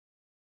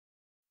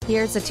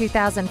Here's a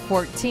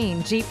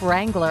 2014 Jeep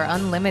Wrangler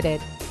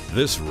Unlimited.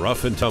 This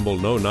rough and tumble,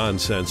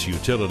 no-nonsense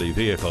utility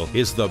vehicle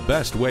is the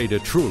best way to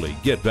truly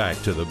get back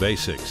to the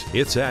basics.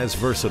 It's as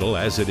versatile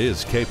as it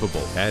is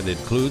capable and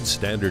includes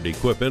standard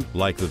equipment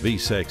like the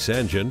V6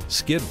 engine,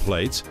 skid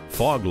plates,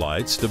 fog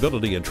lights,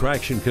 stability and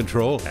traction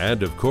control,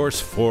 and of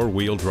course,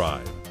 four-wheel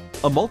drive.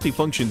 A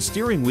multifunction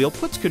steering wheel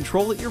puts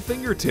control at your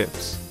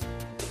fingertips.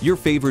 Your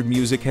favorite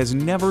music has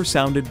never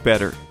sounded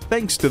better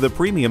thanks to the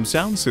premium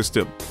sound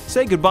system.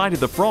 Say goodbye to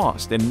the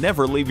frost and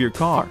never leave your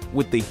car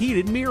with the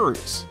heated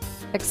mirrors.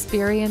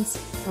 Experience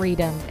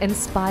freedom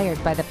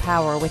inspired by the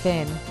power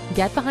within.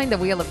 Get behind the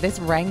wheel of this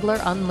Wrangler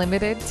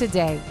Unlimited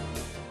today.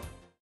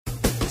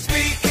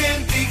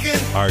 Speaking Deacon.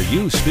 Are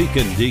you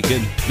speaking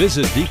Deacon?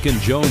 Visit Deacon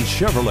Jones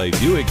Chevrolet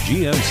Buick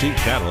GMC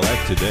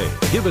Cadillac today.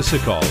 Give us a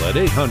call at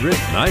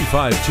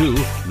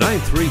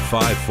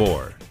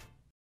 800-952-9354.